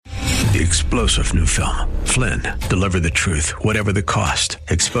The explosive new film, Flynn, deliver the truth, whatever the cost.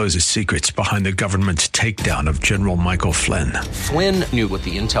 Exposes secrets behind the government's takedown of General Michael Flynn. Flynn knew what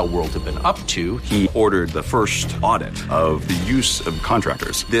the intel world had been up to. He ordered the first audit of the use of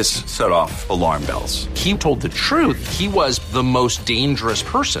contractors. This set off alarm bells. He told the truth. He was the most dangerous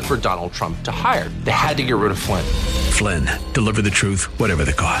person for Donald Trump to hire. They had to get rid of Flynn. Flynn, deliver the truth, whatever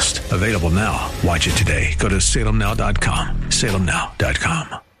the cost. Available now. Watch it today. Go to salemnow.com.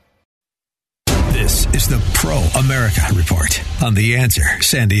 salemnow.com. This is the Pro-America Report on The Answer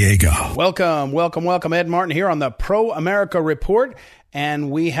San Diego. Welcome. Ed Martin here on the Pro-America Report.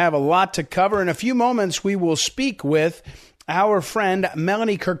 And we have a lot to cover. In a few moments, we will speak with our friend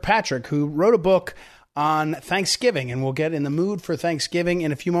Melanie Kirkpatrick, who wrote a book on Thanksgiving, and we'll get in the mood for Thanksgiving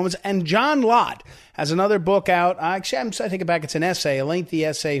in a few moments. And John Lott has another book out. Actually, I take it back. It's an essay, a lengthy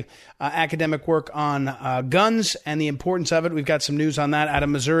essay, academic work on guns and the importance of it. We've got some news on that out of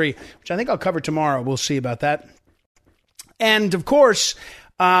Missouri, which I think I'll cover tomorrow. We'll see about that. And, of course,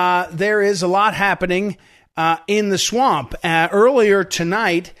 there is a lot happening in the swamp. Earlier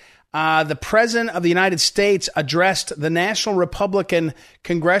tonight, the President of the United States addressed the National Republican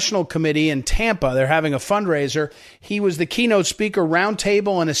Congressional Committee in Tampa. They're having a fundraiser. He was the keynote speaker,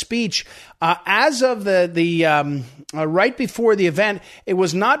 roundtable, and a speech. As of the right before the event, it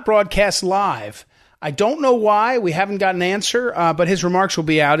was not broadcast live. I don't know why. We haven't got an answer, but his remarks will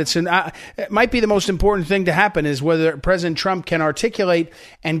be out. It might be the most important thing to happen is whether President Trump can articulate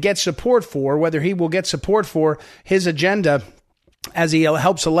and get support for, whether he will get support for his agenda as he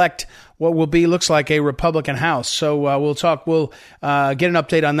helps elect what looks like a Republican House. So we'll get an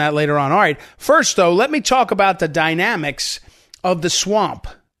update on that later on. All right. First, though, let me talk about the dynamics of the swamp.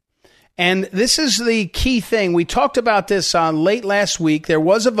 And this is the key thing. We talked about this late last week. There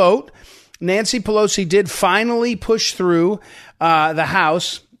was a vote. Nancy Pelosi did finally push through the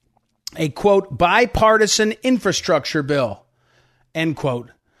House a, quote, bipartisan infrastructure bill, end quote.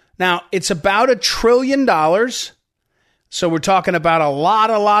 Now, it's about $1 trillion. So we're talking about a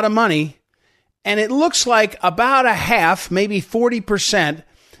lot of money. And it looks like about a half, maybe 40%,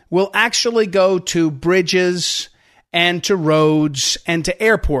 will actually go to bridges and to roads and to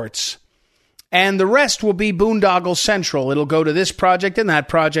airports. And the rest will be boondoggle central. It'll go to this project and that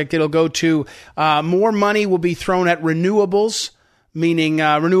project. It'll go to more money will be thrown at renewables, meaning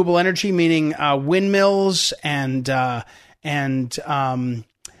renewable energy, meaning windmills and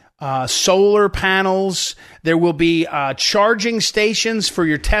solar panels. There will be charging stations for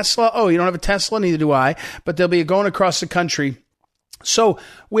your Tesla. Oh, you don't have a Tesla? Neither do I. But they'll be going across the country. So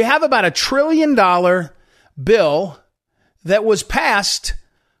we have about $1 trillion bill that was passed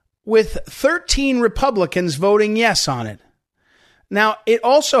with 13 Republicans voting yes on it. Now, it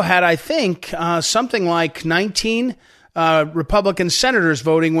also had, I think, something like 19 Republican senators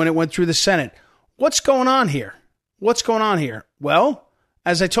voting when it went through the Senate. What's going on here? Well,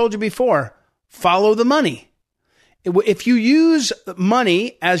 as I told you before, follow the money. If you use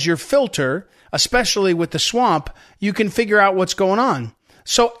money as your filter, especially with the swamp, you can figure out what's going on.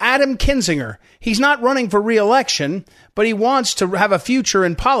 So Adam Kinzinger, he's not running for re-election, but he wants to have a future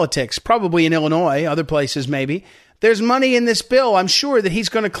in politics, probably in Illinois, other places maybe. There's money in this bill, I'm sure, that he's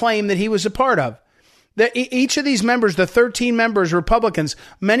going to claim that he was a part of. Each of these members, the 13 members, Republicans,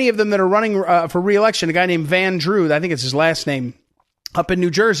 many of them that are running for re-election, a guy named Van Drew, I think it's his last name, up in New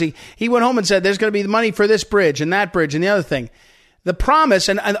Jersey, he went home and said, there's going to be money for this bridge and that bridge and the other thing. The promise,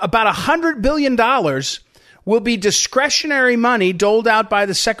 and about $100 billion will be discretionary money doled out by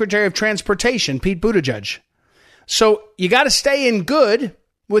the Secretary of Transportation, Pete Buttigieg. So you got to stay in good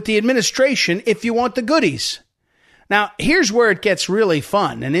with the administration if you want the goodies. Now, here's where it gets really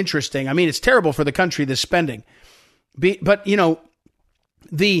fun and interesting. I mean, it's terrible for the country, this spending. But, you know,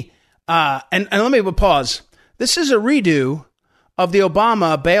 and let me pause. This is a redo of the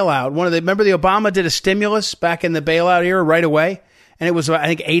Obama bailout. Remember the Obama did a stimulus back in the bailout era right away? And it was, I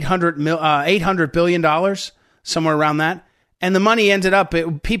think, $800 billion, somewhere around that. And the money ended up,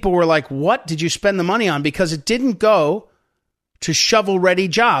 people were like, what did you spend the money on? Because it didn't go to shovel-ready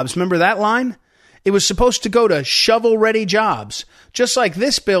jobs. Remember that line? It was supposed to go to shovel-ready jobs, just like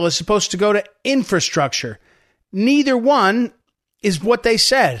this bill is supposed to go to infrastructure. Neither one is what they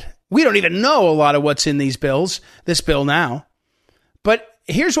said. We don't even know a lot of what's in this bill now. But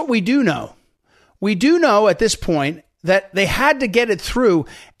here's what we do know. We do know at this point that they had to get it through,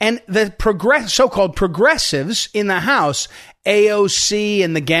 and the so-called progressives in the House, AOC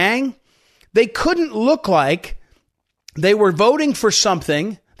and the gang, they couldn't look like they were voting for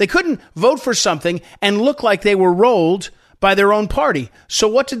something. They couldn't vote for something and look like they were rolled by their own party. So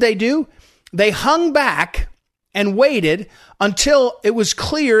what did they do? They hung back and waited until it was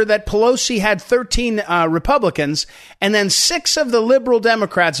clear that Pelosi had 13 Republicans, and then 6 of the liberal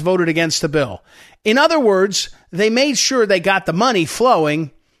Democrats voted against the bill. In other words, they made sure they got the money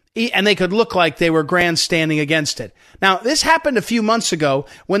flowing, and they could look like they were grandstanding against it. Now, this happened a few months ago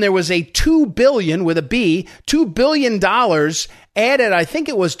when there was a $2 billion added, I think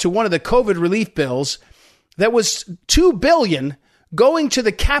it was to one of the COVID relief bills, that was $2 billion going to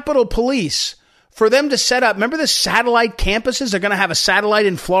the Capitol Police for them to set up. Remember the satellite campuses? They're going to have a satellite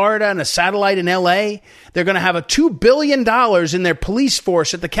in Florida and a satellite in LA. They're going to have a $2 billion in their police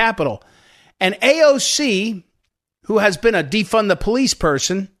force at the Capitol. And AOC, who has been a defund the police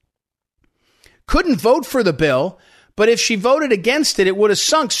person, couldn't vote for the bill, but if she voted against it, it would have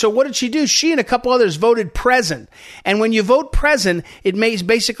sunk. So what did she do? She and a couple others voted present. And when you vote present, it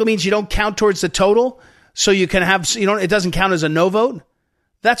basically means you don't count towards the total. So you can have, it doesn't count as a no vote.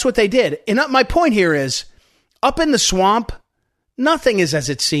 That's what they did. And my point here is, up in the swamp, nothing is as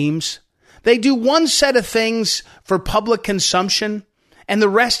it seems. They do one set of things for public consumption, and the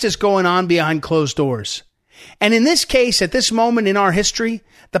rest is going on behind closed doors. And in this case, at this moment in our history,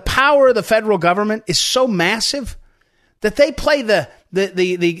 the power of the federal government is so massive that they play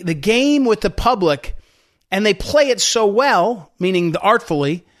the game with the public, and they play it so well, meaning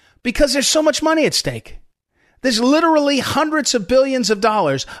artfully, because there's so much money at stake. There's literally hundreds of billions of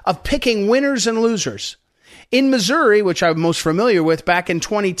dollars of picking winners and losers. In Missouri, which I'm most familiar with, back in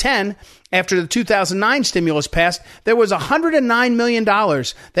 2010, after the 2009 stimulus passed, there was $109 million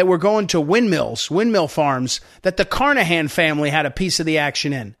that were going to windmill farms that the Carnahan family had a piece of the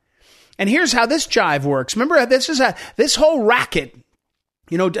action in. And here's how this jive works. Remember, this whole racket.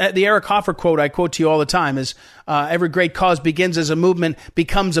 The Eric Hoffer quote I quote to you all the time is, every great cause begins as a movement,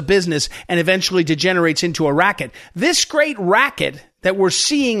 becomes a business, and eventually degenerates into a racket. This great racket that we're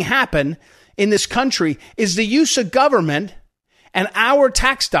seeing happen in this country is the use of government and our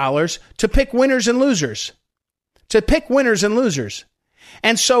tax dollars to pick winners and losers.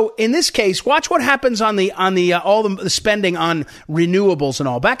 And so in this case, watch what happens on the all the spending on renewables and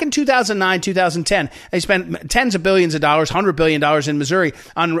all. Back in 2009, 2010, they spent tens of billions of dollars, $100 billion in Missouri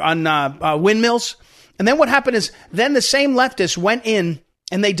on windmills. And then what happened is then the same leftists went in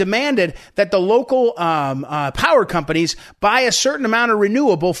and they demanded that the local power companies buy a certain amount of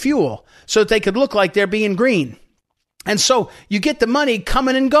renewable fuel so that they could look like they're being green. And so you get the money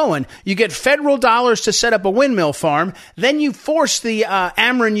coming and going. You get federal dollars to set up a windmill farm. Then you force the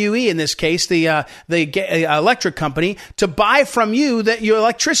Ameren UE, in this case, the electric company, to buy from you your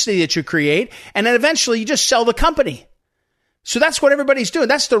electricity that you create. And then eventually you just sell the company. So that's what everybody's doing.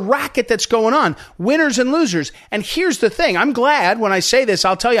 That's the racket that's going on. Winners and losers. And here's the thing. I'm glad when I say this,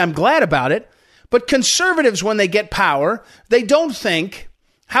 I'll tell you I'm glad about it. But conservatives, when they get power, they don't think,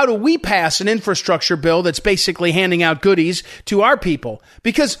 how do we pass an infrastructure bill that's basically handing out goodies to our people?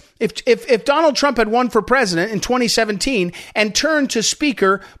 Because if Donald Trump had won for president in 2017 and turned to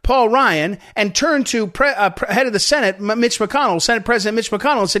Speaker Paul Ryan and turned to head of the Senate, Senate President Mitch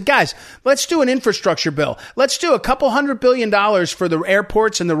McConnell, and said, guys, let's do an infrastructure bill. Let's do $200 billion for the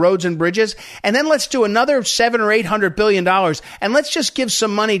airports and the roads and bridges. And then let's do another $700 or $800 billion. And let's just give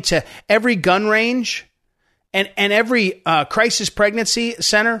some money to every gun range and every crisis pregnancy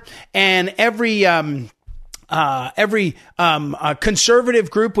center and every conservative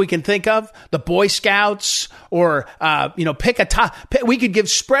group we can think of, the Boy Scouts, or pick a top. We could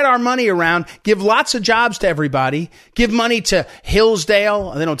spread our money around, give lots of jobs to everybody, give money to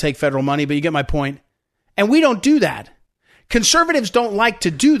Hillsdale. They don't take federal money, but you get my point. And we don't do that. Conservatives don't like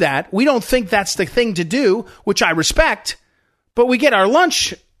to do that. We don't think that's the thing to do, which I respect, but we get our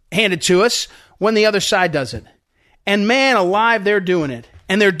lunch handed to us when the other side does it. And man alive, they're doing it.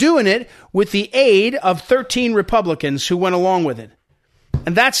 And they're doing it with the aid of 13 Republicans who went along with it.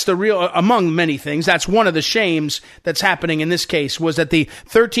 And that's the real, among many things, that's one of the shames that's happening in this case, was that the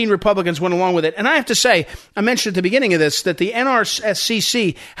 13 Republicans went along with it. And I have to say, I mentioned at the beginning of this that the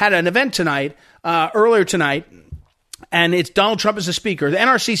NRCC had an event tonight, earlier tonight, and it's Donald Trump as the speaker. The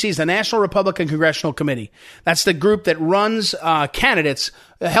NRCC is the National Republican Congressional Committee. That's the group that runs candidates,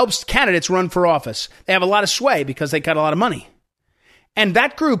 helps candidates run for office. They have a lot of sway because they got a lot of money. And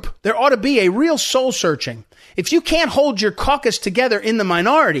that group, there ought to be a real soul searching. If you can't hold your caucus together in the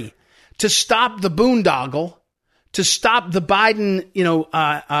minority to stop the boondoggle, to stop the Biden,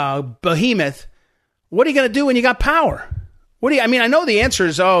 behemoth, what are you going to do when you got power? I know the answer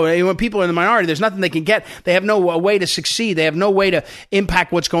is, when people are in the minority, there's nothing they can get. They have no way to succeed. They have no way to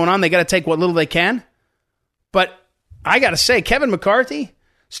impact what's going on. They got to take what little they can. But I got to say, Kevin McCarthy,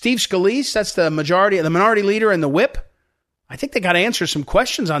 Steve Scalise, that's the minority leader and the whip. I think they got to answer some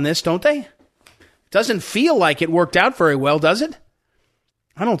questions on this, don't they? Doesn't feel like it worked out very well, does it?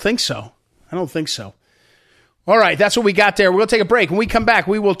 I don't think so. All right, that's what we got there. We'll take a break. When we come back,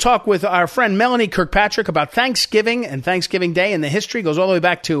 we will talk with our friend Melanie Kirkpatrick about Thanksgiving and Thanksgiving Day and the history. It goes all the way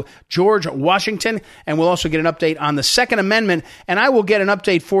back to George Washington. And we'll also get an update on the Second Amendment. And I will get an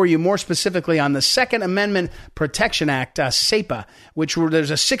update for you more specifically on the Second Amendment Protection Act, SAPA, which there's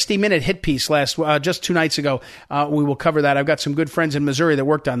a 60-minute hit piece just 2 nights ago. We will cover that. I've got some good friends in Missouri that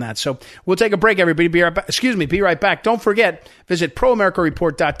worked on that. So we'll take a break, everybody. Be right back. Don't forget, visit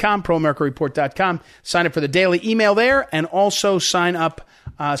proamericareport.com, proamericareport.com. Sign up for the daily email there, and also sign up,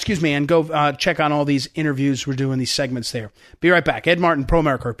 and go check on all these interviews. We're doing these segments there. Be right back. Ed Martin, Pro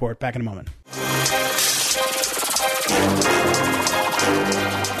America Report. Back in a moment.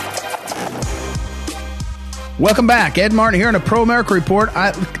 Welcome back. Ed Martin here on a Pro America Report.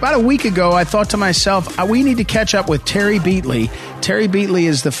 About a week ago, I thought to myself, we need to catch up with Terry Beatley. Terry Beatley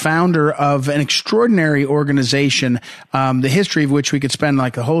is the founder of an extraordinary organization, the history of which we could spend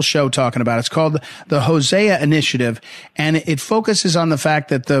like a whole show talking about. It's called the Hosea Initiative, and it focuses on the fact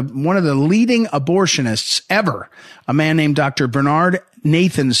that one of the leading abortionists ever, a man named Dr. Bernard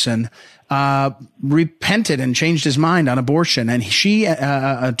Nathanson, repented and changed his mind on abortion. And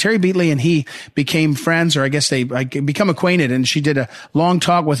Terry Beatley and he became friends, or I guess they become acquainted, and she did a long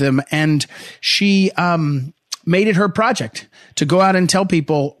talk with him, and she, made it her project to go out and tell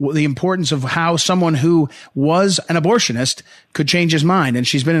people the importance of how someone who was an abortionist could change his mind. And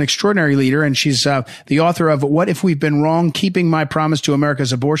she's been an extraordinary leader, and she's the author of What If We've Been Wrong? Keeping My Promise to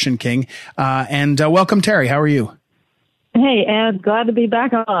America's Abortion King. Welcome, Terry. How are you? Hey, Ed. Glad to be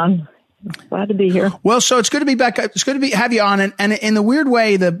back on. Glad to be here. Well, so it's good to be back. It's good to have you on. And in the weird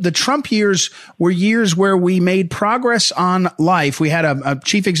way, the Trump years were years where we made progress on life. We had a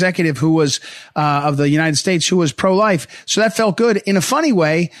chief executive who was of the United States who was pro-life. So that felt good. In a funny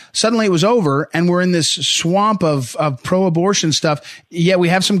way, suddenly it was over, and we're in this swamp of pro-abortion stuff. Yeah, we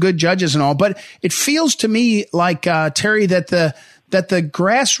have some good judges and all, but it feels to me like, Terry, that the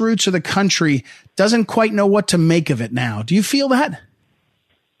grassroots of the country doesn't quite know what to make of it now. Do you feel that?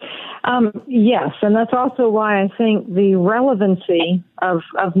 Yes, and that's also why I think the relevancy of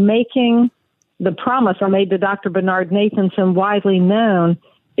making the promise I made to Dr. Bernard Nathanson widely known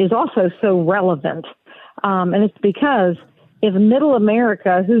is also so relevant. And it's because if middle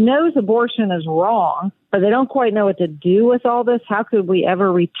America, who knows abortion is wrong, but they don't quite know what to do with all this, how could we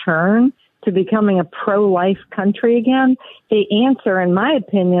ever return to becoming a pro-life country again? The answer, in my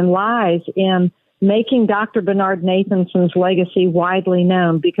opinion, lies in making Dr. Bernard Nathanson's legacy widely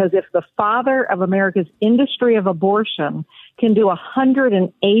known, because if the father of America's industry of abortion can do a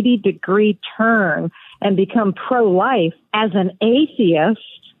 180-degree turn and become pro-life as an atheist,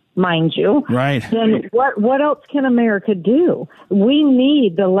 mind you, right, then what else can America do? We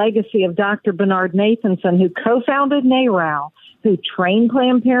need the legacy of Dr. Bernard Nathanson, who co-founded NARAL, who trained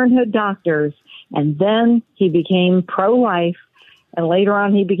Planned Parenthood doctors, and then he became pro-life. And later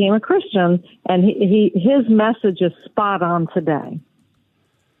on, he became a Christian, and his message is spot on today.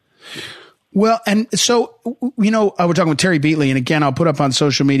 Well, and so, we're talking with Terry Beatley, and again, I'll put up on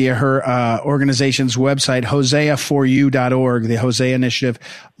social media her organization's website, hosea4u.org, the Hosea Initiative.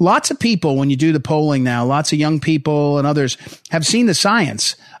 Lots of people, when you do the polling now, lots of young people and others have seen the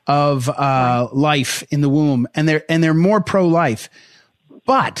science of life in the womb, and they're more pro-life.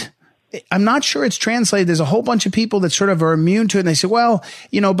 But I'm not sure it's translated. There's a whole bunch of people that sort of are immune to it, and they say, well,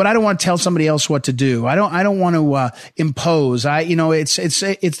 but I don't want to tell somebody else what to do. I don't want to impose.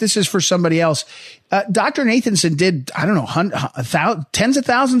 This is for somebody else. Dr. Nathanson did, I don't know, tens of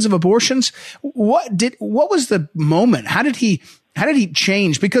thousands of abortions. What was the moment? How did he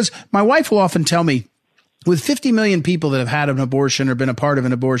change? Because my wife will often tell me, with 50 million people that have had an abortion or been a part of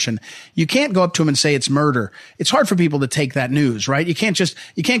an abortion, you can't go up to them and say it's murder. It's hard for people to take that news, right? You can't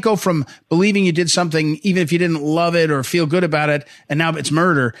go from believing you did something, even if you didn't love it or feel good about it, and now it's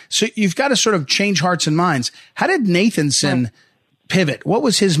murder. So you've got to sort of change hearts and minds. How did Nathanson pivot? What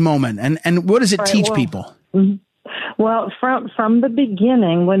was his moment? And what does it teach people? Mm-hmm. Well, from the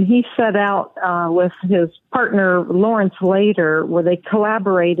beginning, when he set out with his partner, Lawrence Lader, where they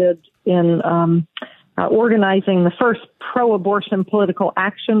collaborated in organizing the first pro-abortion political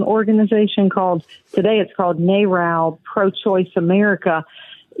action organization today it's called NARAL, Pro-Choice America.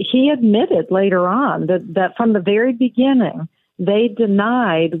 He admitted later on that from the very beginning, they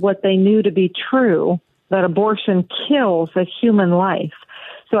denied what they knew to be true, that abortion kills a human life.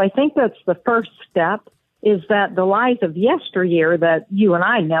 So I think that's the first step, is that the lies of yesteryear that you and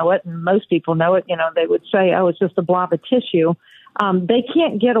I know it, and most people know it, they would say, oh, it's just a blob of tissue. They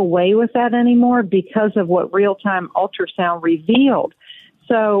can't get away with that anymore because of what real-time ultrasound revealed.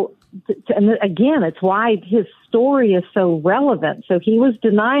 So and again, it's why his story is so relevant. So he was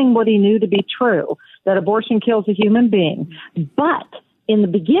denying what he knew to be true, that abortion kills a human being. But in the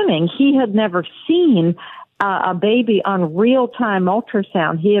beginning, he had never seen a baby on real-time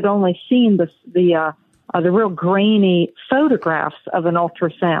ultrasound. He had only seen the real grainy photographs of an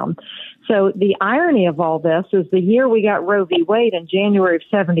ultrasound. So the irony of all this is the year we got Roe v. Wade in January of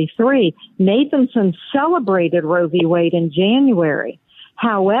 73, Nathanson celebrated Roe v. Wade in January.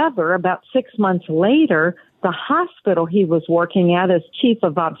 However, about 6 months later, the hospital he was working at as chief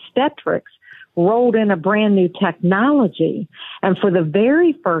of obstetrics rolled in a brand new technology. And for the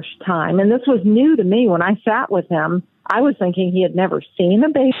very first time, and this was new to me when I sat with him, I was thinking he had never seen a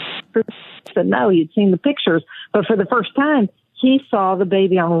baby. He said, no, he'd seen the pictures. But for the first time, he saw the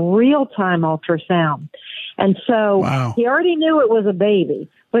baby on real-time ultrasound. And so He already knew it was a baby,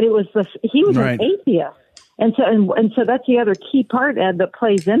 but it was he was an atheist. And so that's the other key part, Ed, that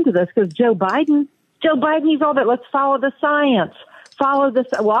plays into this, because Joe Biden, he's all about, let's follow the science. Follow this.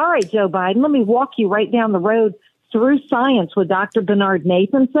 Well, all right, Joe Biden, let me walk you right down the road through science with Dr. Bernard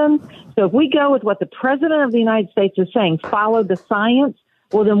Nathanson. So if we go with what the President of the United States is saying, follow the science,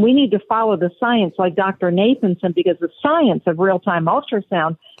 well, then we need to follow the science like Dr. Nathanson, because the science of real-time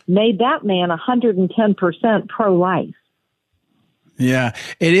ultrasound made that man 110% pro-life. Yeah,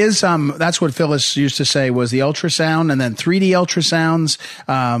 it is. That's what Phyllis used to say was the ultrasound, and then 3D ultrasounds.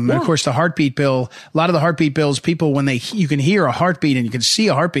 Of course, the heartbeat bill. A lot of the heartbeat bills, people, when you can hear a heartbeat and you can see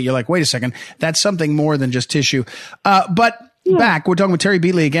a heartbeat, you're like, wait a second, that's something more than just tissue. But back, we're talking with Terry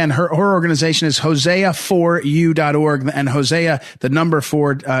Beatley again. Her organization is Hosea4u.org, and Hosea, the number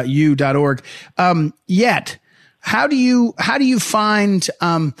 4u.org. Yet, how do you find,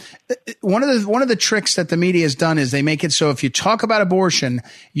 one of the tricks that the media has done is they make it so if you talk about abortion,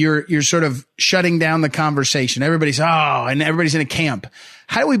 you're sort of shutting down the conversation. Everybody's in a camp.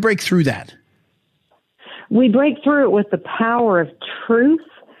 How do we break through that? We break through it with the power of truth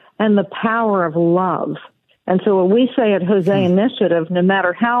and the power of love. And so what we say at Hosea Initiative, no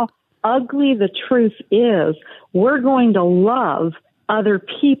matter how ugly the truth is, we're going to love other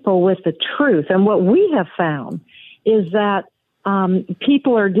people with the truth. And what we have found is that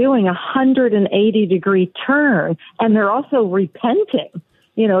people are doing a 180-degree turn, and they're also repenting.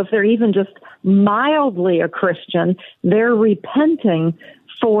 You know, if they're even just mildly a Christian, they're repenting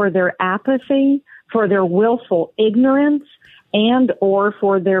for their apathy, for their willful ignorance, and or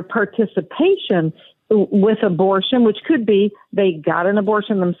for their participation with abortion, which could be they got an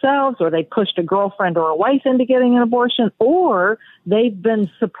abortion themselves, or they pushed a girlfriend or a wife into getting an abortion, or they've been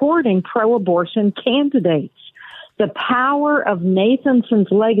supporting pro-abortion candidates. The power of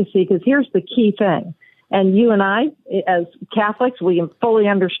Nathanson's legacy, because here's the key thing, and you and I, as Catholics, we fully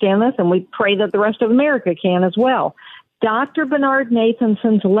understand this, and we pray that the rest of America can as well. Dr. Bernard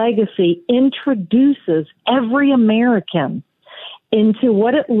Nathanson's legacy introduces every American into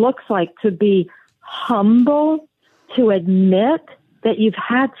what it looks like to be humble, to admit that you've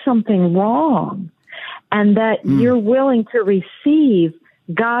had something wrong, and that you're willing to receive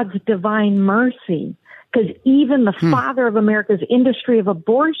God's divine mercy. Because even the father of America's industry of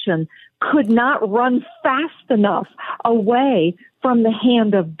abortion could not run fast enough away from the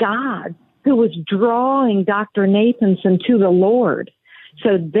hand of God, who was drawing Dr. Nathanson to the Lord.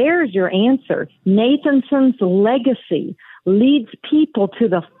 So there's your answer. Nathanson's legacy leads people to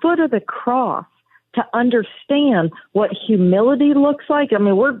the foot of the cross to understand what humility looks like. I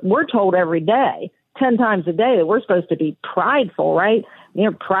mean, we're told every day, 10 times a day, that we're supposed to be prideful, right? You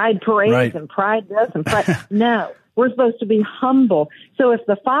know, pride parades and pride this and pride. No, we're supposed to be humble. So if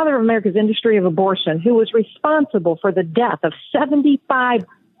the father of America's industry of abortion, who was responsible for the death of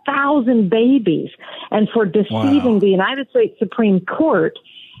 75,000 babies and for deceiving the United States Supreme Court,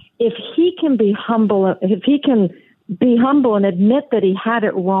 if he can be humble and admit that he had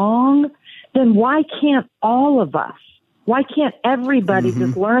it wrong, then why can't all of us? Why can't everybody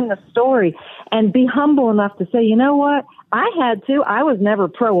just learn the story and be humble enough to say, you know what? I had to. I was never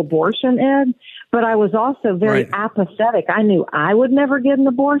pro-abortion, Ed, but I was also very apathetic. I knew I would never get an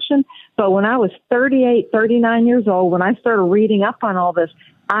abortion. But when I was 38, 39 years old, when I started reading up on all this,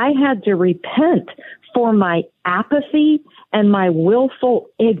 I had to repent for my apathy and my willful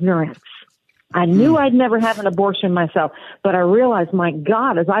ignorance. I knew I'd never have an abortion myself, but I realized, my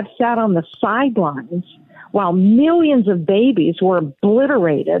God, as I've sat on the sidelines while millions of babies were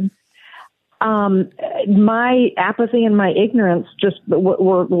obliterated, my apathy and my ignorance just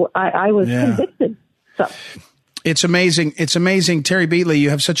I was convicted. So It's amazing. It's amazing. Terry Beatley, you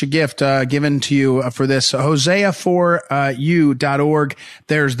have such a gift given to you for this. Hosea4u.org.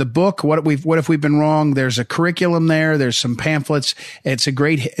 There's the book. What if we've been wrong? There's a curriculum there. There's some pamphlets. It's a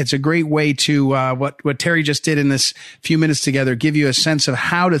great way to, what Terry just did in this few minutes together, give you a sense of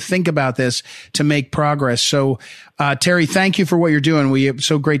how to think about this to make progress. So, Terry, thank you for what you're doing. It's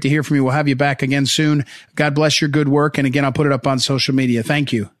so great to hear from you. We'll have you back again soon. God bless your good work. And again, I'll put it up on social media.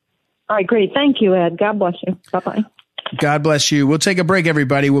 Thank you. All right, great. Thank you, Ed. God bless you. Bye-bye. God bless you. We'll take a break,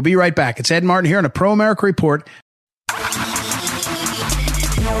 everybody. We'll be right back. It's Ed Martin here on a Pro America Report.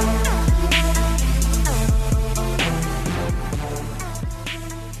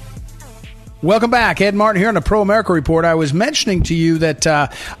 Welcome back. Ed Martin here on the Pro America Report. I was mentioning to you that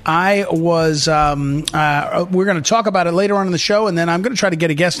we're going to talk about it later on in the show, and then I'm going to try to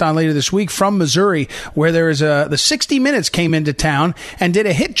get a guest on later this week from Missouri, where there is the 60 Minutes came into town and did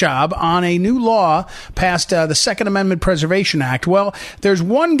a hit job on a new law passed, the Second Amendment Preservation Act. Well, there's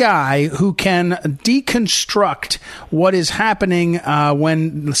one guy who can deconstruct what is happening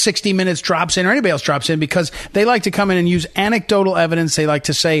when 60 Minutes drops in, or anybody else drops in, because they like to come in and use anecdotal evidence. They like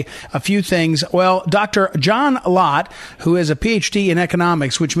to say a few things. Well, Dr. John Lott, who is a PhD in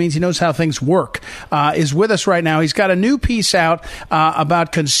economics, which means he knows how things work, is with us right now. He's got a new piece out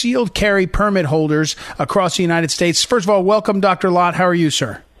about concealed carry permit holders across the United States. First of all, welcome, Dr. Lott. How are you,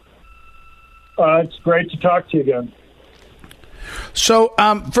 sir? It's great to talk to you again. So,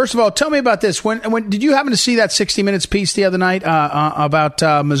 first of all, tell me about this. When did you happen to see that 60 Minutes piece the other night about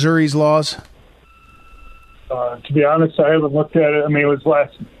Missouri's laws? To be honest, I haven't looked at it. I mean,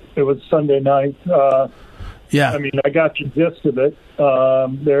 it was Sunday night. Yeah. I mean, I got the gist of it.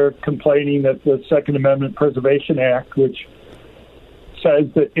 They're complaining that the Second Amendment Preservation Act, which says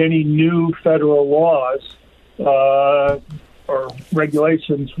that any new federal laws or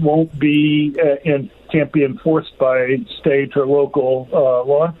regulations won't be and can't be enforced by state or local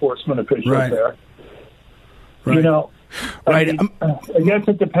law enforcement officials there. Right. You know, right. I guess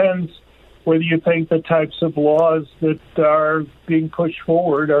it depends whether you think the types of laws that are being pushed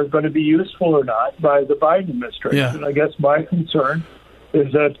forward are going to be useful or not by the Biden administration. Yeah. I guess my concern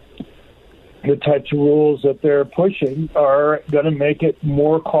is that the types of rules that they're pushing are going to make it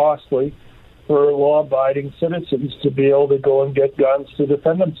more costly for law-abiding citizens to be able to go and get guns to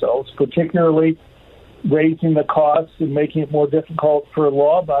defend themselves, particularly raising the costs and making it more difficult for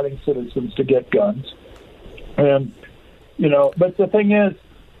law-abiding citizens to get guns. And, you know, but the thing is,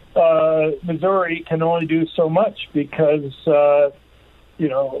 Missouri can only do so much because, you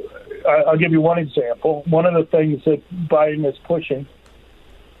know, I'll give you one example. One of the things that Biden is pushing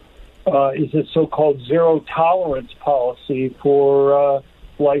is a so-called zero-tolerance policy for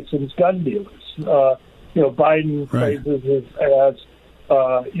licensed gun dealers. You know, Biden phrases it as,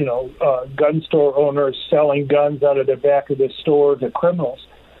 gun store owners selling guns out of the back of the store to criminals.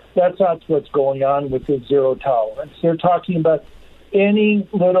 That's not what's going on with the zero tolerance. They're talking about any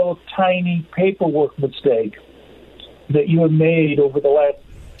little tiny paperwork mistake that you have made over the last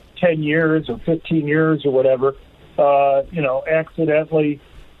 10 years or 15 years or whatever, accidentally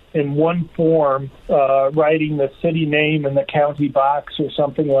in one form, writing the city name in the county box or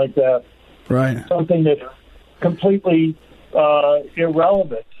something like that. Right. Something that's completely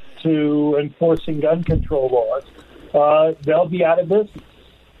irrelevant to enforcing gun control laws. They'll be out of business.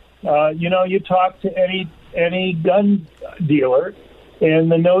 You talk to any gun dealer, and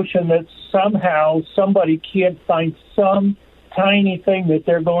the notion that somehow somebody can't find some tiny thing that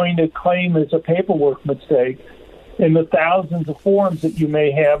they're going to claim as a paperwork mistake in the thousands of forms that you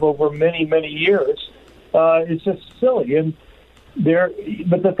may have over many, many years is just silly.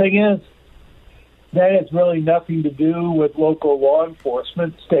 But the thing is, that has really nothing to do with local law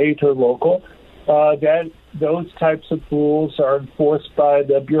enforcement, state or local. Those types of rules are enforced by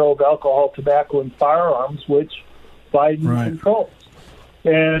the Bureau of Alcohol, Tobacco, and Firearms, which Biden controls.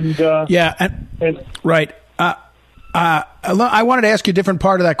 Right. I wanted to ask you a different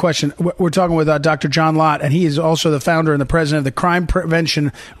part of that question. We're talking with Dr. John Lott, and he is also the founder and the president of the Crime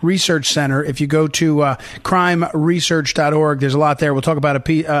Prevention Research Center. If you go to crimeresearch.org, there's a lot there. We'll talk about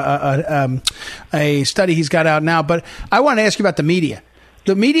a study he's got out now. But I want to ask you about the media.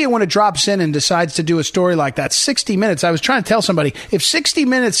 The media, when it drops in and decides to do a story like that, 60 Minutes, I was trying to tell somebody, if 60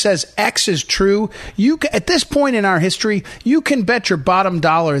 Minutes says X is true, at this point in our history, you can bet your bottom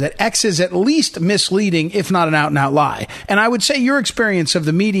dollar that X is at least misleading, if not an out-and-out lie. And I would say your experience of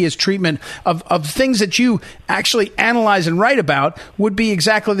the media's treatment of things that you actually analyze and write about would be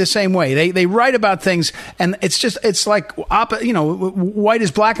exactly the same way. They write about things, and it's like, white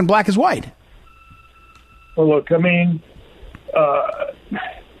is black and black is white. Well, look, I mean,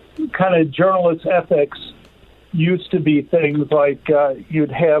 kind of journalist ethics used to be things like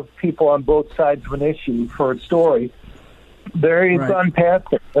you'd have people on both sides of an issue for a story. They've gone past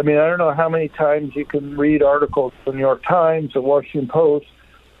it. I mean, I don't know how many times you can read articles in the New York Times or Washington Post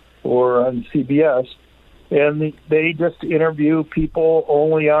or on CBS, and they just interview people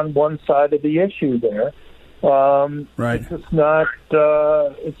only on one side of the issue there. It's just not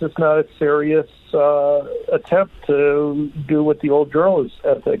a serious attempt to do what the old journalist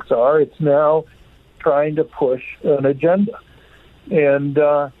ethics are. It's now trying to push an agenda. And,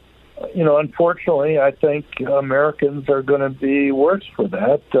 unfortunately, I think Americans are going to be worse for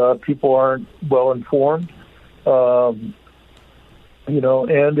that. People aren't well informed, and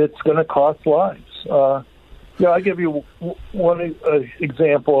it's going to cost lives. I'll give you one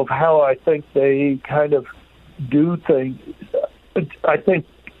example of how I think they kind of do things. I think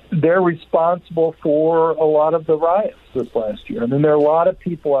they're responsible for a lot of the riots this last year. I mean, there are a lot of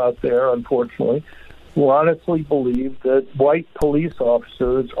people out there, unfortunately, who honestly believe that white police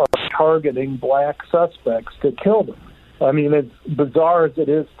officers are targeting black suspects to kill them. I mean, as bizarre as it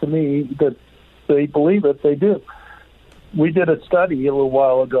is to me that they believe it, they do. We did a study a little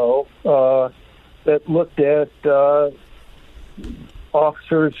while ago that looked at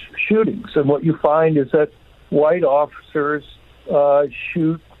officers' shootings, and what you find is that white officers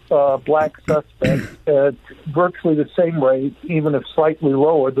shoot black suspects at virtually the same rate, even if slightly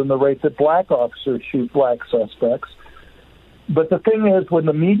lower than the rate that black officers shoot black suspects. But the thing is, when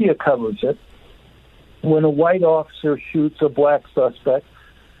the media covers it, when a white officer shoots a black suspect,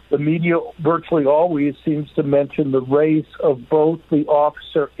 the media virtually always seems to mention the race of both the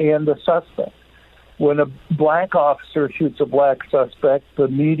officer and the suspect. When a black officer shoots a black suspect, the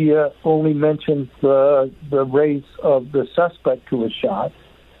media only mentions the race of the suspect who was shot.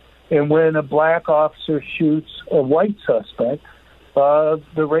 And when a black officer shoots a white suspect,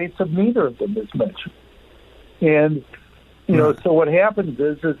 the race of neither of them is mentioned. And, so what happens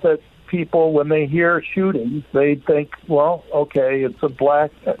is that people, when they hear shootings, they think, well, okay, it's a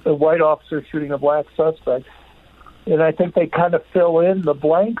white officer shooting a black suspect. And I think they kind of fill in the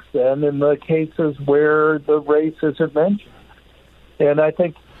blanks then in the cases where the race isn't mentioned. And I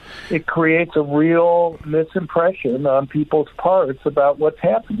think it creates a real misimpression on people's parts about what's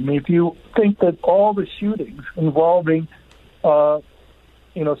happening. I mean, if you think that all the shootings involving,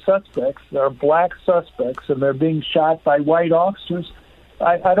 suspects are black suspects and they're being shot by white officers,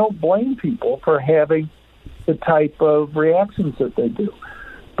 I don't blame people for having the type of reactions that they do.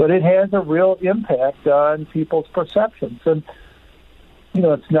 But it has a real impact on people's perceptions, and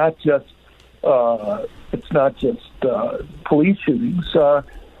it's not just police shootings,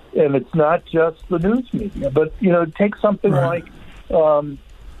 and it's not just the news media. But take something like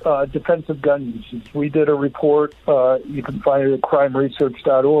defensive gun uses. We did a report. You can find it at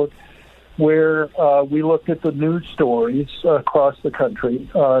crimeresearch.org, where we looked at the news stories across the country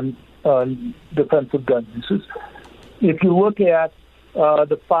on defensive gun uses. If you look at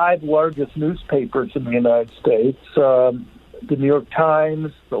the 5 largest newspapers in the United States, the New York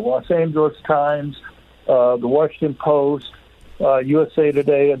Times, the Los Angeles Times, the Washington Post, USA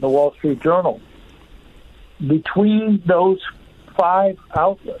Today, and the Wall Street Journal. Between those 5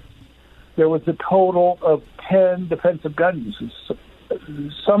 outlets, there was a total of 10 defensive gun uses.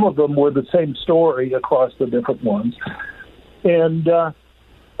 Some of them were the same story across the different ones. And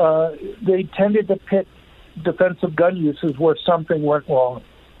they tended to pick defensive gun uses where something went wrong.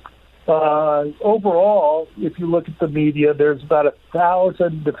 Overall, if you look at the media, there's about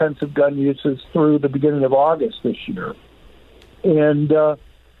 1,000 defensive gun uses through the beginning of August this year. And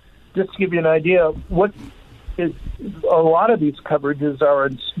just to give you an idea, a lot of these coverages are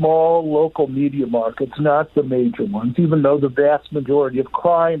in small local media markets, not the major ones, even though the vast majority of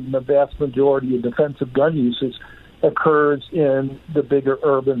crime and the vast majority of defensive gun uses occurs in the bigger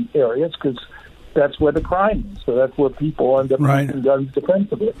urban areas, because that's where the crime is. So that's where people end up using guns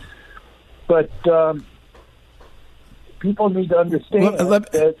defensively. But people need to understand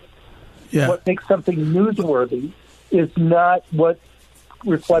that what makes something newsworthy is not what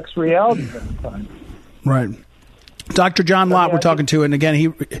reflects reality at the time. Right. Dr. John Lott, we're talking to, and again,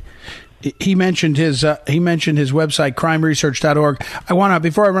 he mentioned his website, crimeresearch.org.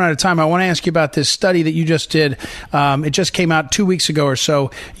 Before I run out of time, I want to ask you about this study that you just did. It just came out 2 weeks ago or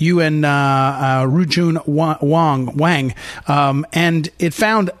so. You and Rujun Wang, and it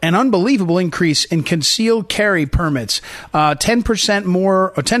found an unbelievable increase in concealed carry permits. 10%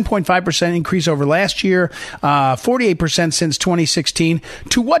 more, or 10.5% increase over last year, 48% since 2016.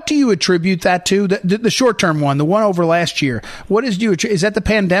 To what do you attribute that to? The short-term one, the one over last year. What is that the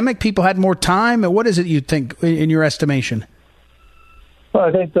pandemic? People had more time? What is it you think, in your estimation? Well,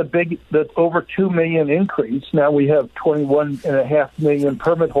 I think the over 2 million increase. Now we have 21.5 million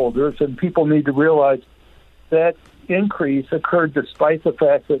permit holders, and people need to realize that increase occurred despite the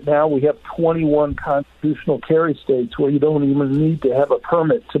fact that now we have 21 constitutional carry states where you don't even need to have a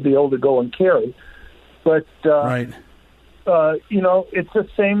permit to be able to go and carry. But right. It's the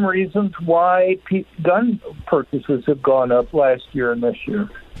same reasons why gun purchases have gone up last year and this year.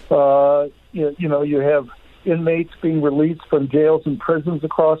 You have inmates being released from jails and prisons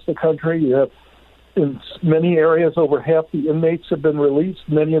across the country. You have, in many areas, over half the inmates have been released,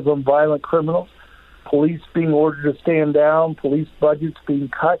 many of them violent criminals. Police being ordered to stand down, police budgets being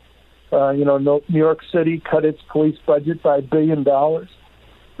cut. New York City cut its police budget by $1 billion.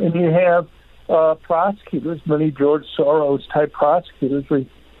 And you have prosecutors, many George Soros-type prosecutors,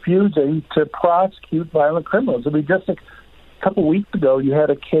 refusing to prosecute violent criminals. I mean, just a couple weeks ago, you had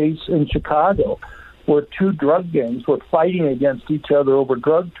a case in Chicago where two drug gangs were fighting against each other over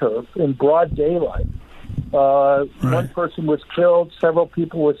drug turf in broad daylight. One person was killed. Several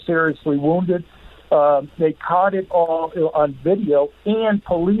people were seriously wounded. They caught it all on video, and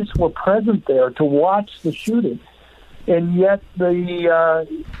police were present there to watch the shooting. And yet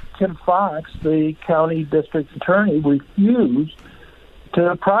Tim Fox, the county district attorney, refused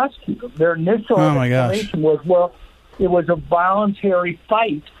to prosecute them. Their initial explanation was, well, it was a voluntary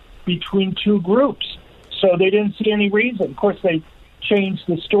fight between two groups, so they didn't see any reason. Of course, they changed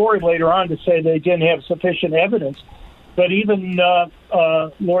the story later on to say they didn't have sufficient evidence. But even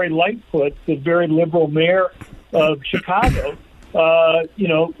Lori Lightfoot, the very liberal mayor of Chicago,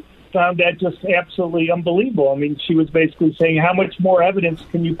 found that just absolutely unbelievable. I mean, she was basically saying, how much more evidence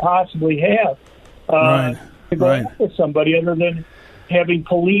can you possibly have to go after somebody other than having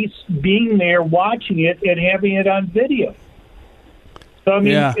police being there watching it and having it on video? So, I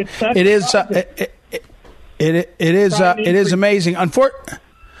mean, it's not... It is amazing.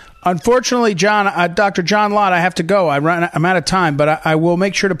 Unfortunately, John, Dr. John Lott, I have to go. I'm out of time, but I will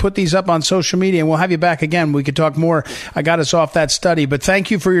make sure to put these up on social media, and we'll have you back again. We could talk more. I got us off that study, but thank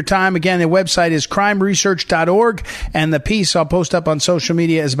you for your time. Again, the website is crimeresearch.org, and the piece I'll post up on social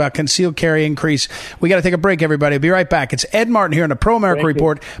media is about concealed carry increase. We got to take a break, everybody. I'll be right back. It's Ed Martin here on the Pro America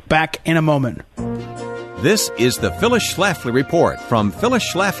Report. Back in a moment. This is the Phyllis Schlafly Report from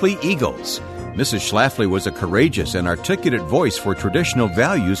Phyllis Schlafly Eagles. Mrs. Schlafly was a courageous and articulate voice for traditional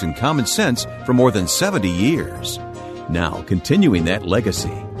values and common sense for more than 70 years. Now, continuing that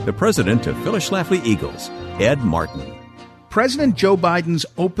legacy, the president of Phyllis Schlafly Eagles, Ed Martin. President Joe Biden's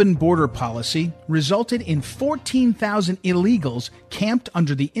open border policy resulted in 14,000 illegals camped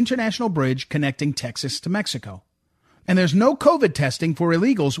under the international bridge connecting Texas to Mexico. And there's no COVID testing for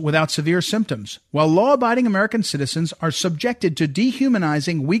illegals without severe symptoms, while law-abiding American citizens are subjected to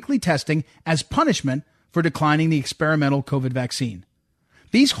dehumanizing weekly testing as punishment for declining the experimental COVID vaccine.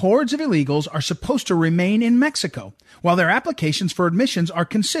 These hordes of illegals are supposed to remain in Mexico, while their applications for admissions are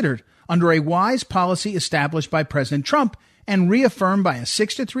considered under a wise policy established by President Trump and reaffirmed by a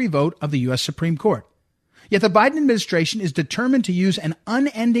 6-3 vote of the U.S. Supreme Court. Yet the Biden administration is determined to use an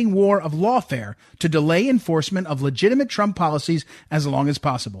unending war of lawfare to delay enforcement of legitimate Trump policies as long as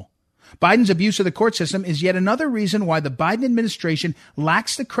possible. Biden's abuse of the court system is yet another reason why the Biden administration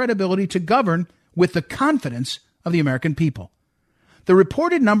lacks the credibility to govern with the confidence of the American people. The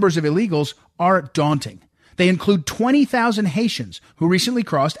reported numbers of illegals are daunting. They include 20,000 Haitians who recently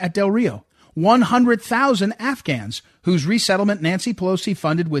crossed at Del Rio, 100,000 Afghans whose resettlement Nancy Pelosi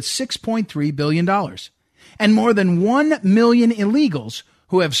funded with $6.3 billion. And more than 1 million illegals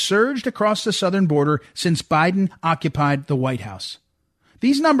who have surged across the southern border since Biden occupied the White House.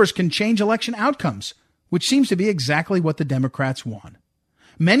 These numbers can change election outcomes, which seems to be exactly what the Democrats want.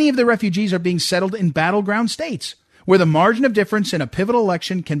 Many of the refugees are being settled in battleground states, where the margin of difference in a pivotal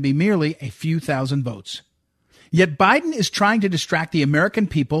election can be merely a few thousand votes. Yet Biden is trying to distract the American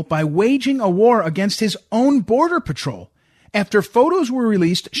people by waging a war against his own border patrol, after photos were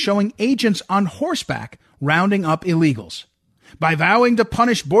released showing agents on horseback rounding up illegals. By vowing to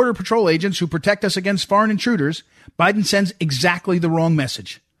punish Border Patrol agents who protect us against foreign intruders, Biden sends exactly the wrong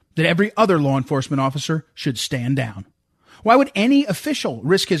message, that every other law enforcement officer should stand down. Why would any official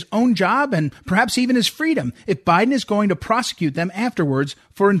risk his own job and perhaps even his freedom if Biden is going to prosecute them afterwards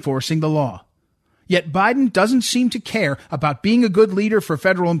for enforcing the law? Yet Biden doesn't seem to care about being a good leader for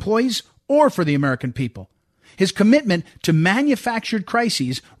federal employees or for the American people. His commitment to manufactured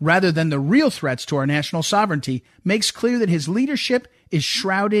crises rather than the real threats to our national sovereignty makes clear that his leadership is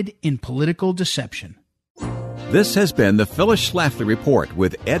shrouded in political deception. This has been the Phyllis Schlafly Report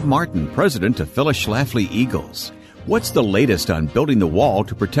with Ed Martin, president of Phyllis Schlafly Eagles. What's the latest on building the wall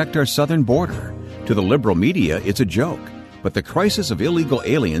to protect our southern border? To the liberal media, it's a joke. But the crisis of illegal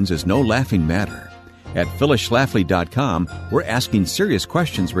aliens is no laughing matter. At phyllisschlafly.com, we're asking serious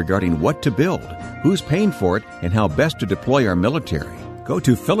questions regarding what to build, who's paying for it, and how best to deploy our military. Go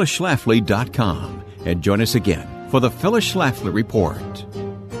to phyllisschlafly.com and join us again for the Phyllis Schlafly Report.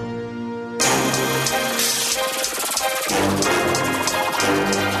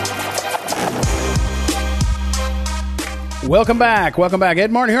 Welcome back.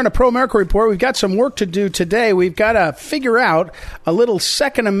 Ed Martin here on the Pro America Report. We've got some work to do today. We've got to figure out a little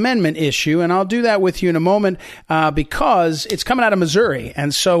Second Amendment issue, and I'll do that with you in a moment because it's coming out of Missouri.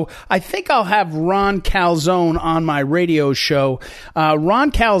 And so I think I'll have Ron Calzone on my radio show.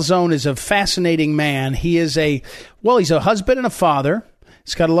 Ron Calzone is a fascinating man. He's a husband and a father.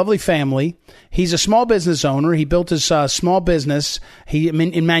 He's got a lovely family. He's a small business owner. He built his small business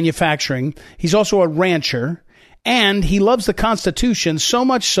in manufacturing. He's also a rancher. And he loves the Constitution so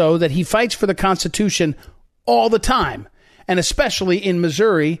much so that he fights for the Constitution all the time, and especially in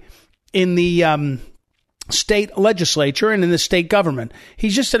Missouri, in the state legislature and in the state government.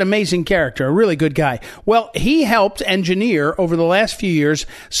 He's just an amazing character, a really good guy. Well, he helped engineer over the last few years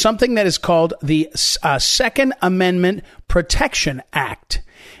something that is called the Second Amendment Protection Act.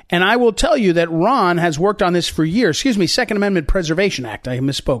 And I will tell you that Ron has worked on this for years. Second Amendment Preservation Act. I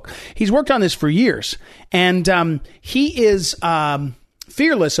misspoke. He's worked on this for years. And he is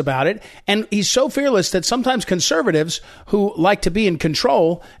fearless about it. And he's so fearless that sometimes conservatives who like to be in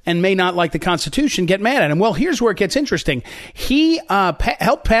control and may not like the Constitution get mad at him. Well, here's where it gets interesting. He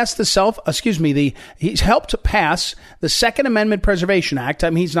helped pass he's helped pass the Second Amendment Preservation Act. I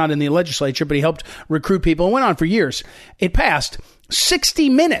mean, he's not in the legislature, but he helped recruit people and went on for years. It passed. 60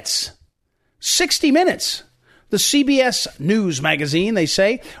 Minutes. The CBS News magazine, they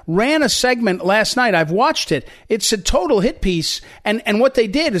say, ran a segment last night. I've watched it. It's a total hit piece. And what they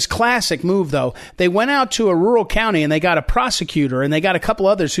did is classic move, though. They went out to a rural county and they got a prosecutor and they got a couple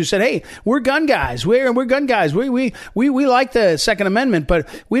others who said, hey, we're gun guys. We're gun guys. We like the Second Amendment, but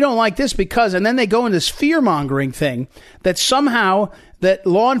we don't like this because, and then they go into this fear-mongering thing that somehow that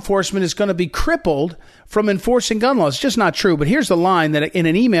law enforcement is going to be crippled from enforcing gun laws. It's just not true. But here's the line that in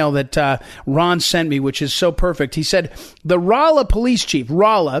an email that Ron sent me, which is so perfect. He said, the Rolla police chief,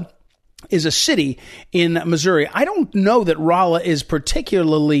 Rolla is a city in Missouri. I don't know that Rolla is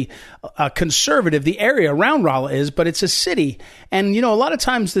particularly conservative. The area around Rolla is, but it's a city. And, a lot of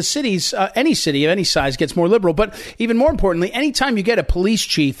times the cities, any city of any size gets more liberal. But even more importantly, anytime you get a police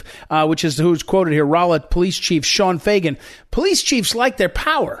chief, which is who's quoted here, Rolla police chief Sean Fagan, police chiefs like their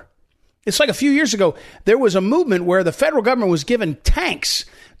power. It's like a few years ago, there was a movement where the federal government was giving tanks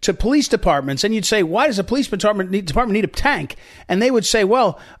to police departments. And you'd say, why does a police department need a tank? And they would say,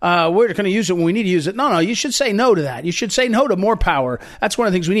 well, we're going to use it when we need to use it. No, you should say no to that. You should say no to more power. That's one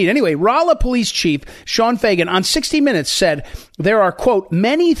of the things we need. Anyway, Rolla police chief Sean Fagan on 60 Minutes said there are, quote,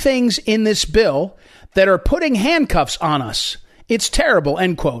 many things in this bill that are putting handcuffs on us. It's terrible,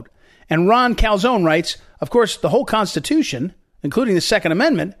 end quote. And Ron Calzone writes, of course, the whole Constitution, including the Second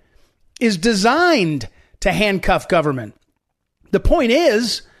Amendment, is designed to handcuff government. The point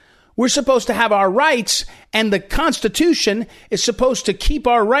is, we're supposed to have our rights, and the Constitution is supposed to keep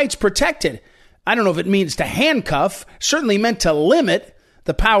our rights protected. I don't know if it means to handcuff, certainly meant to limit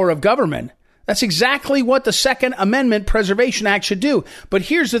the power of government. That's exactly what the Second Amendment Preservation Act should do. But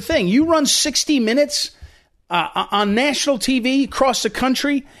here's the thing. You run 60 Minutes on national TV across the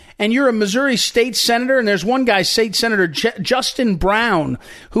country, and you're a Missouri state senator, and there's one guy, State Senator Justin Brown,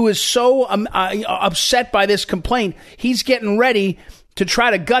 who is so upset by this complaint, he's getting ready to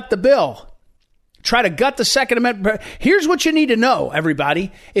try to gut the bill, try to gut the Second Amendment. Here's what you need to know,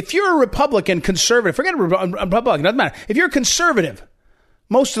 everybody. If you're a Republican, conservative, forget a Republican, doesn't matter. If you're a conservative,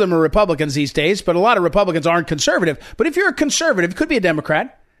 most of them are Republicans these days, but a lot of Republicans aren't conservative. But if you're a conservative, could be a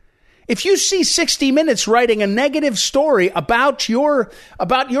Democrat. If you see 60 Minutes writing a negative story about your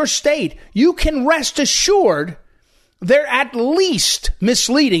state, you can rest assured they're at least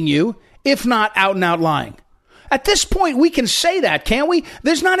misleading you, if not out and out lying. At this point, we can say that, can't we?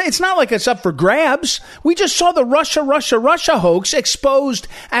 It's not like it's up for grabs. We just saw the Russia hoax exposed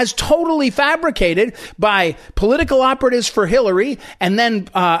as totally fabricated by political operatives for Hillary, and then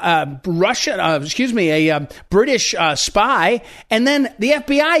a British spy, and then the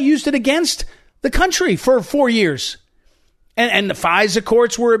FBI used it against the country for 4 years. And the FISA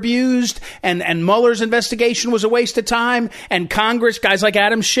courts were abused, and Mueller's investigation was a waste of time, and Congress, guys like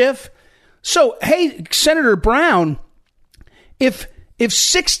Adam Schiff. So, hey, Senator Brown, if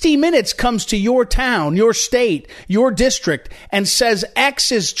 60 Minutes comes to your town, your state, your district, and says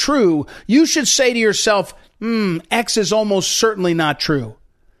X is true, you should say to yourself, X is almost certainly not true.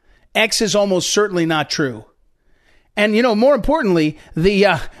 X is almost certainly not true. And, more importantly,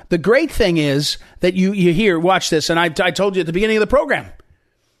 the great thing is that you hear, watch this, and I told you at the beginning of the program,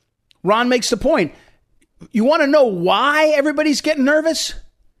 Ron makes the point. You want to know why everybody's getting nervous?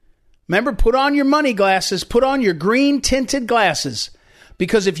 Remember, put on your money glasses, put on your green tinted glasses,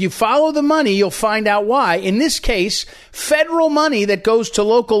 because if you follow the money, you'll find out why. In this case, federal money that goes to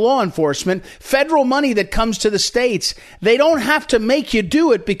local law enforcement, federal money that comes to the states, they don't have to make you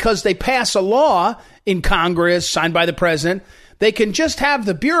do it because they pass a law in Congress signed by the president. They can just have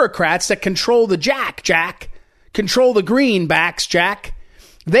the bureaucrats that control the Jack, control the greenbacks, Jack.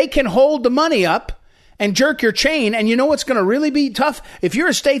 They can hold the money up and jerk your chain. And you know what's going to really be tough? If you're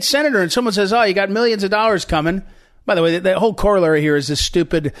a state senator and someone says, oh, you got millions of dollars coming. By the way, the whole corollary here is this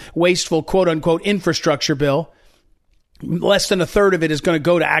stupid, wasteful, quote unquote, infrastructure bill. Less than a third of it is going to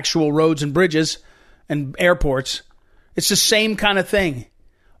go to actual roads and bridges and airports. It's the same kind of thing.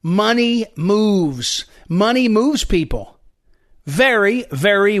 Money moves. Money moves people very,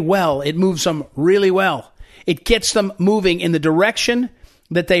 very well. It moves them really well. It gets them moving in the direction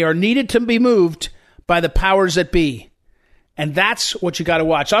that they are needed to be moved by the powers that be. And that's what you got to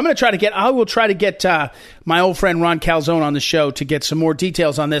watch. So I will try to get my old friend Ron Calzone on the show to get some more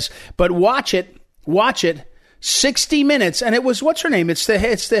details on this. But watch it. 60 Minutes. And it was, what's her name? It's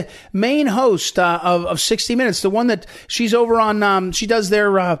the main host of 60 Minutes. The one that she's over on, she does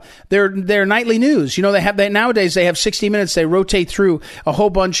their nightly news. Nowadays they have 60 Minutes. They rotate through a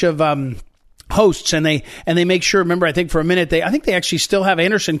whole bunch of, hosts and they make sure, remember, I think for a minute they actually still have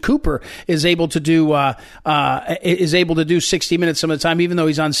Anderson Cooper is able to do 60 Minutes some of the time, even though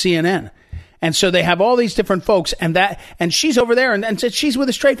he's on CNN. And so they have all these different folks and she's over there and she's with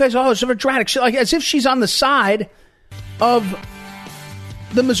a straight face. Oh, it's so dramatic. Like as if she's on the side of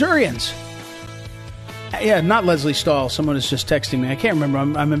the Missourians. Yeah, not Leslie Stahl. Someone is just texting me. I can't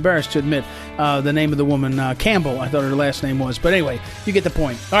remember. I'm embarrassed to admit the name of the woman. Campbell, I thought her last name was. But anyway, you get the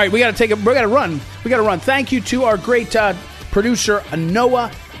point. All right, we got to run. Thank you to our great producer,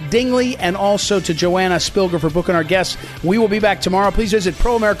 Noah Dingley, and also to Joanna Spilger for booking our guests. We will be back tomorrow. Please visit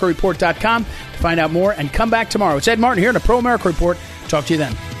ProAmericaReport.com to find out more and come back tomorrow. It's Ed Martin here in the Pro America Report. Talk to you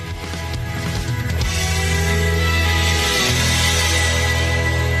then.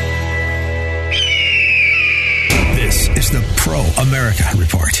 This is the Pro America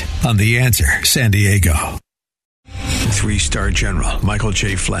Report on The Answer San Diego. 3-star General Michael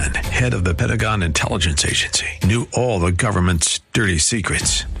J. Flynn, head of the Pentagon Intelligence Agency, knew all the government's dirty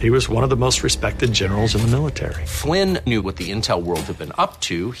secrets. He was one of the most respected generals in the military. Flynn knew what the intel world had been up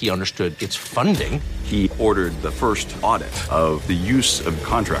to. He understood its funding. He ordered the first audit of the use of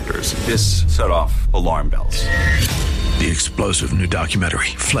contractors. This set off alarm bells. The explosive new documentary,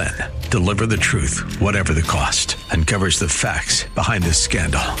 Flynn, Deliver the Truth, Whatever the Cost, uncovers the facts behind this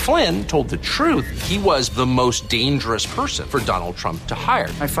scandal. Flynn told the truth. He was the most dangerous person for Donald Trump to hire.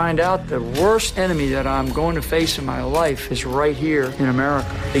 I find out the worst enemy that I'm going to face in my life is right here in America.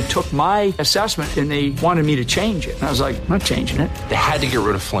 They took my assessment and they wanted me to change it. And I was like, I'm not changing it. They had to get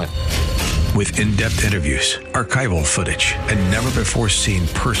rid of Flynn. With in-depth interviews, archival footage, and never-before-seen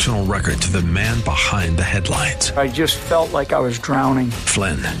personal records of the man behind the headlines. I just felt like I was drowning.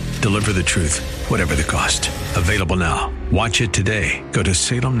 Flynn, Deliver the Truth, Whatever the Cost. Available now. Watch it today. Go to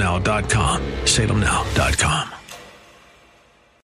salemnow.com. salemnow.com.